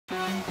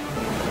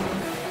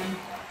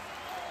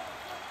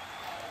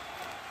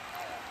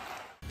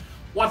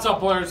What's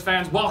up, Oilers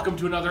fans? Welcome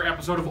to another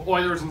episode of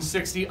Oilers in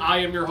 60. I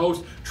am your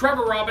host,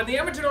 Trevor Robin. The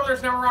Edmonton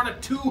Oilers now are on a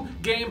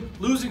 2-game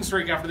losing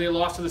streak after they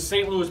lost to the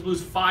St. Louis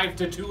Blues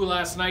 5-2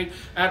 last night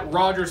at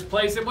Rogers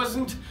Place. It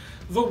wasn't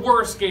the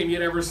worst game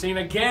you'd ever seen.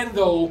 Again,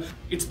 though,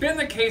 it's been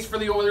the case for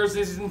the Oilers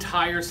this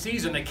entire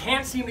season. They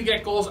can't seem to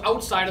get goals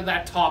outside of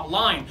that top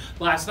line.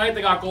 Last night,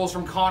 they got goals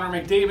from Connor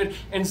McDavid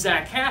and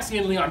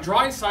Kassian. Leon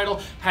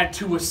Draisaitl had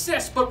 2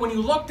 assists, but when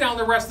you look down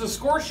the rest of the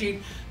score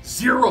sheet,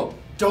 0.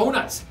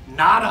 Donuts.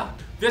 Nada.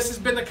 This has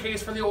been the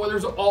case for the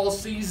Oilers all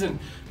season.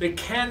 They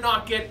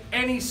cannot get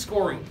any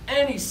scoring,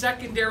 any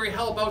secondary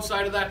help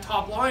outside of that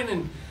top line,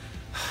 and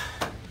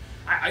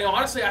I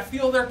honestly, I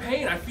feel their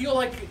pain. I feel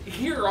like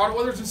here on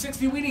Oilers in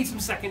 60, we need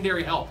some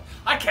secondary help.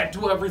 I can't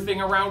do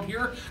everything around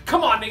here.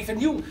 Come on, Nathan,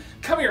 you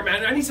come here,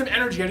 man. I need some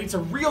energy. I need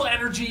some real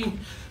energy.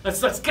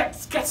 Let's get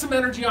some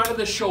energy out of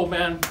this show,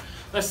 man.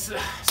 Let's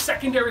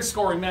secondary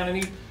scoring, man.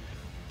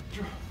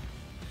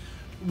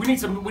 We need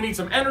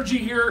some energy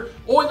here.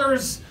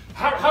 Oilers,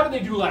 how did they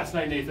do last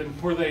night, Nathan?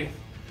 What'd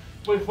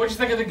you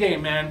think of the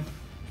game, man?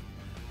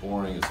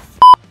 Boring as